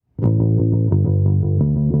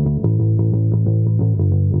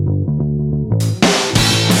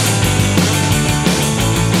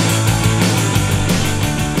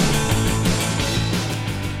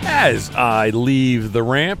as I leave the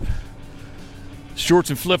ramp.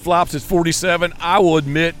 Shorts and flip-flops at 47. I will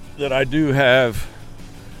admit that I do have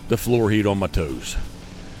the floor heat on my toes.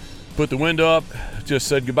 Put the window up. Just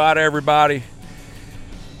said goodbye to everybody.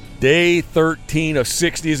 Day 13 of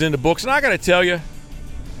 60 is in the books. And I got to tell you,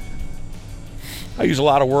 I use a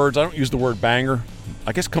lot of words. I don't use the word banger.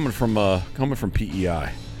 I guess coming from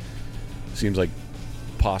PEI. Seems like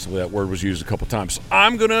possibly that word was used a couple times. So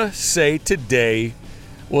I'm going to say today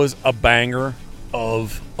was a banger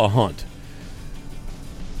of a hunt.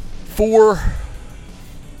 4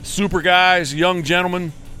 super guys, young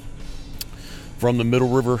gentlemen from the Middle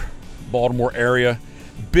River, Baltimore area.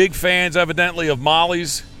 Big fans, evidently, of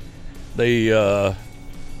Molly's. They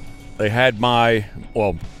had my,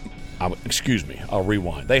 well, excuse me, I'll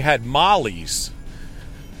rewind. They had Molly's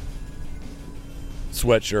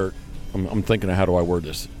sweatshirt. I'm thinking of how do I word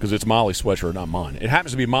this, because it's Molly's sweatshirt, not mine. It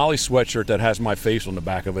happens to be Molly's sweatshirt that has my face on the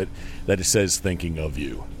back of it that it says thinking of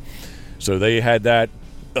you. So they had that.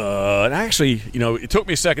 And actually, it took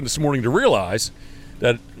me a second this morning to realize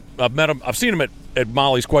that I've seen them at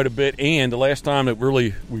Molly's quite a bit, and the last time that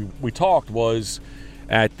really we talked was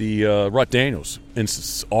at the Rut Daniels in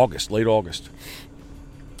August, late August.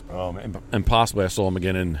 And possibly I saw him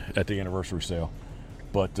again at the anniversary sale.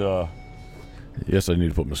 But yes, I need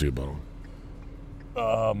to put my seatbelt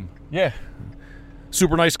on. Yeah.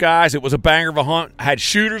 Super nice guys. It was a banger of a hunt. I had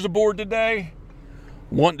shooters aboard today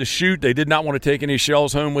wanting to shoot. They did not want to take any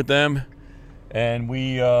shells home with them. And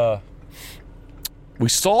we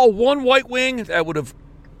saw one white wing that would have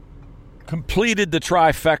completed the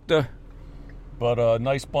trifecta. But a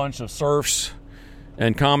nice bunch of surfs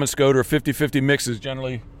and common scoter. 50-50 mix is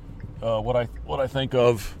generally what I think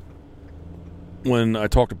of when I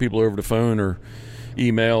talk to people over the phone or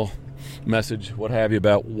email, message, what have you,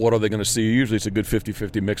 about what are they going to see. Usually it's a good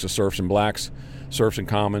 50-50 mix of surfs and blacks, surfs and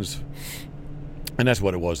commons. And that's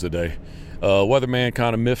what it was today. Weatherman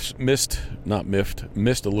kind of missed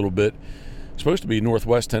a little bit. Supposed to be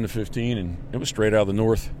northwest 10 to 15, and it was straight out of the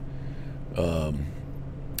north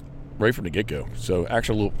right from the get-go. So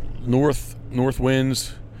actual north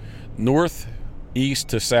winds, north, east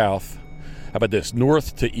to south. How about this?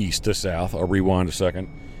 North to east to south. I'll rewind a second.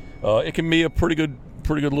 It can be a pretty good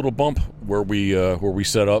little bump where we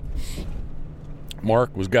set up.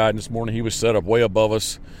 Mark was guiding this morning. He was set up way above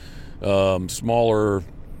us. Smaller,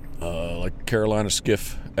 like Carolina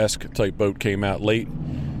skiff-esque type boat came out late,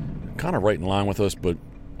 kind of right in line with us, but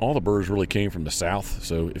all the birds really came from the south.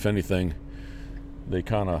 So if anything, they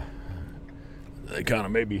kind of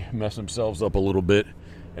maybe messed themselves up a little bit.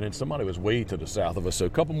 And then somebody was way to the south of us. So a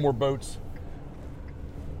couple more boats.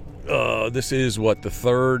 This is the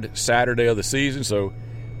third Saturday of the season, so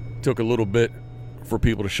it took a little bit for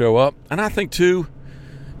people to show up. And I think too,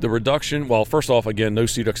 the reduction, well, first off, again, no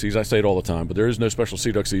sea duck season. I say it all the time, but there is no special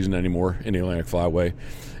sea duck season anymore in the Atlantic Flyway,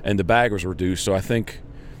 and the bag was reduced. So I think,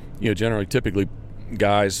 generally, typically,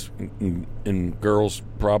 guys and girls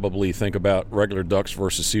probably think about regular ducks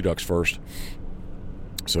versus sea ducks first.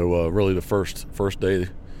 So really, the first day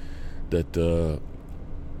that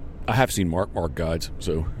I have seen Mark guides,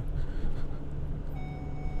 so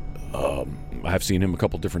I have seen him a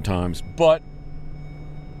couple different times, but.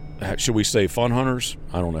 Should we say fun hunters?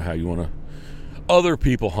 I don't know how you want to. Other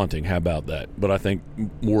people hunting, how about that? But I think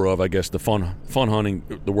more of, I guess, the fun hunting,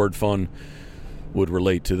 the word fun would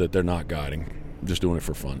relate to that they're not guiding, just doing it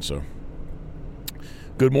for fun. So,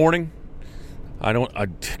 good morning. I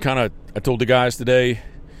told the guys today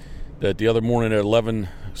that the other morning at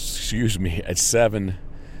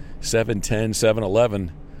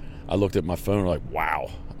 7:11, I looked at my phone like,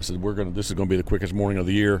 wow. I said, this is going to be the quickest morning of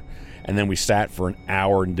the year. And then we sat for an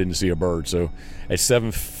hour and didn't see a bird. So at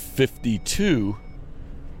 7:52,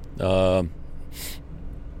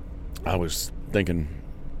 I was thinking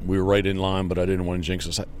we were right in line, but I didn't want to jinx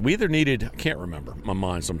us. We either needed, I can't remember my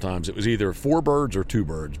mind sometimes. It was either 4 birds or 2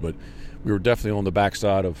 birds, but we were definitely on the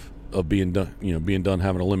backside of being done, being done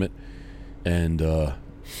having a limit. And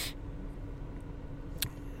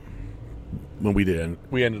when we did,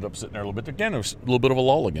 we ended up sitting there a little bit. Again, it was a little bit of a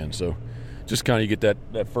lull again. So just kind of you get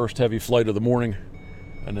that first heavy flight of the morning,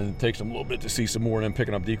 and then it takes them a little bit to see some more, and then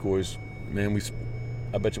picking up decoys. Man,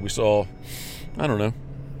 I bet you we saw, I don't know,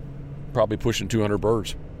 probably pushing 200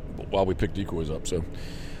 birds while we picked decoys up. So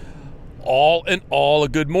all in all, a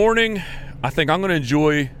good morning. I think I'm going to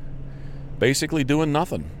enjoy basically doing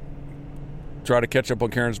nothing. Try to catch up on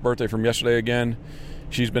Karen's birthday from yesterday again.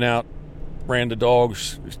 She's been out, ran the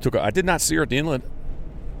dogs. I did not see her at the inlet.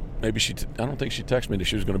 Maybe I don't think she texted me that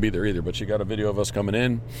she was going to be there either, but she got a video of us coming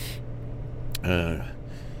in.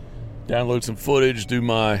 Download some footage, do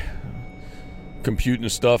my computing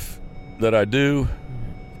stuff that I do.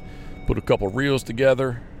 Put a couple reels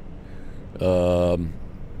together.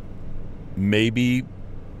 Maybe,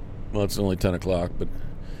 well, it's only 10 o'clock, but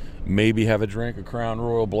maybe have a drink of Crown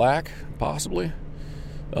Royal Black, possibly.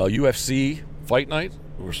 UFC Fight Night.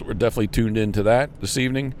 We're definitely tuned into that this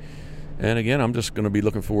evening. And again, I'm just going to be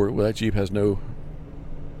looking forward. Well, that Jeep has no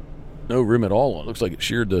rim at all on. It looks like it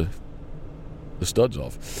sheared the studs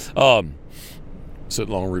off.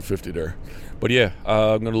 Sitting along Route 50 there. But yeah,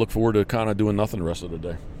 I'm going to look forward to kind of doing nothing the rest of the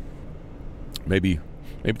day. Maybe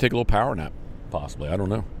take a little power nap, possibly. I don't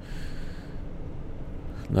know.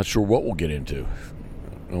 Not sure what we'll get into.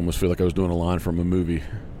 I almost feel like I was doing a line from a movie.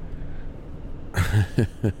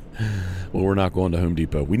 Well, we're not going to Home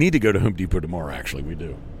Depot. We need to go to Home Depot tomorrow, actually. We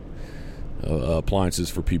do. Appliances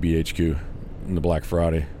for PBHQ in the Black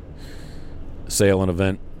Friday sale and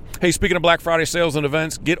event. Hey, speaking of Black Friday sales and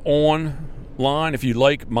events, get online if you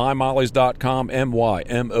like, mymollys.com,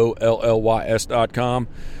 MYMOLLYS.com.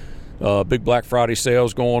 Big Black Friday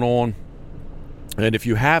sales going on. And if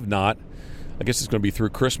you have not, I guess it's going to be through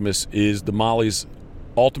Christmas, is the Molly's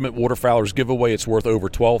Ultimate Waterfowlers giveaway. It's worth over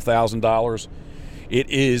 $12,000. It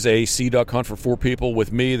is a sea duck hunt for 4 people.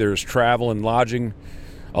 With me, there's travel and lodging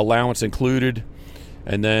allowance included.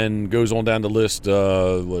 And then goes on down the list, a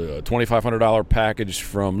 $2,500 package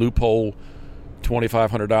from Loophole,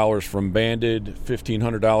 $2,500 from Banded,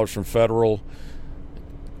 $1,500 from Federal,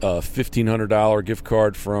 $1,500 gift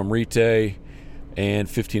card from Rite, and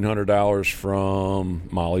 $1,500 from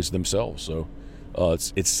Molly's themselves. So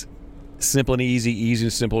it's simple and easy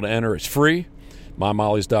and simple to enter. It's free.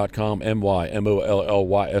 MyMollys.com,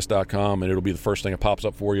 MYMOLLYS.com, and it'll be the first thing that pops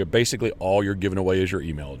up for you. Basically, all you're giving away is your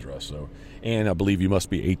email address. So, and I believe you must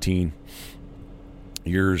be 18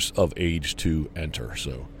 years of age to enter.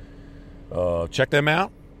 So, check them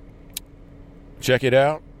out. Check it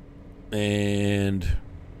out. And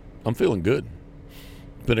I'm feeling good.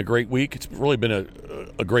 It's been a great week. It's really been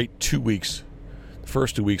a great 2 weeks. The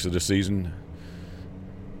first 2 weeks of the season.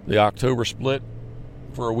 The October split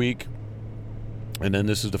for a week. And then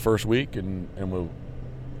this is the first week, and we'll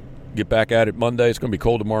get back at it Monday. It's going to be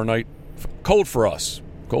cold tomorrow night. Cold for us,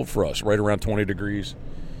 right around 20 degrees.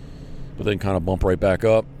 But then kind of bump right back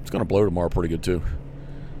up. It's going to blow tomorrow pretty good, too.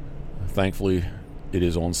 Thankfully, it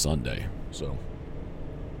is on Sunday. So,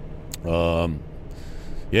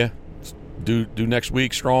 yeah, do next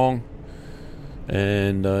week strong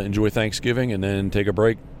and enjoy Thanksgiving, and then take a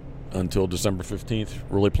break until December 15th.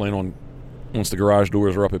 Really plan on, once the garage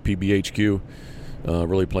doors are up at PBHQ,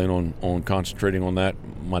 really plan on concentrating on that,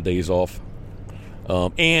 my days off.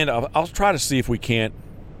 And I'll try to see if we can't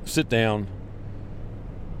sit down,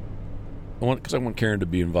 because I want Karen to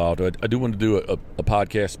be involved. I do want to do a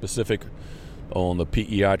podcast specific on the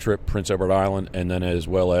PEI trip, Prince Edward Island, and then as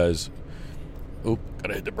well as,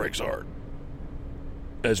 gotta hit the brakes hard,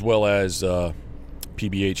 as well as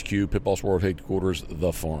PBHQ, Pit Boss World Headquarters,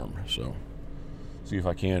 The Farm. So see if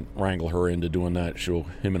I can't wrangle her into doing that. She'll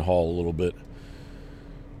him and haul a little bit.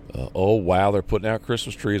 Oh, wow, they're putting out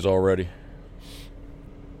Christmas trees already.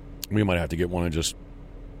 We might have to get one and just...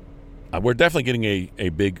 we're definitely getting a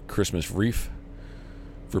big Christmas wreath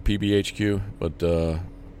for PBHQ, but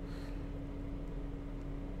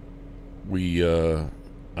we, I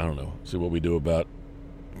don't know, see what we do about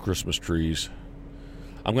Christmas trees.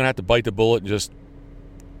 I'm going to have to bite the bullet and just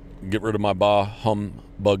get rid of my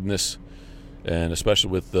humbugness, and especially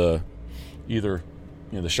with either...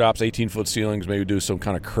 the shop's 18-foot ceilings, maybe do some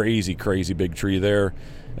kind of crazy big tree there.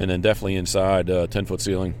 And then definitely inside 10-foot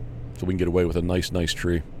ceiling so we can get away with a nice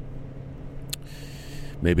tree.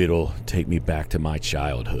 Maybe it'll take me back to my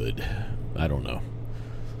childhood. I don't know.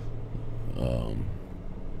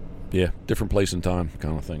 Yeah, different place and time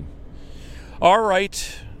kind of thing. All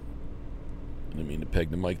right. I didn't mean to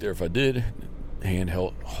peg the mic there if I did.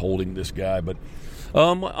 Handheld holding this guy, but...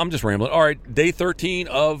 I'm just rambling. All right, day 13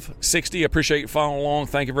 of 60. I appreciate you following along.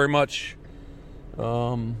 Thank you very much.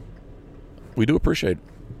 We do appreciate it.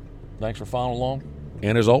 Thanks for following along.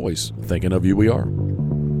 And as always, thinking of you we are.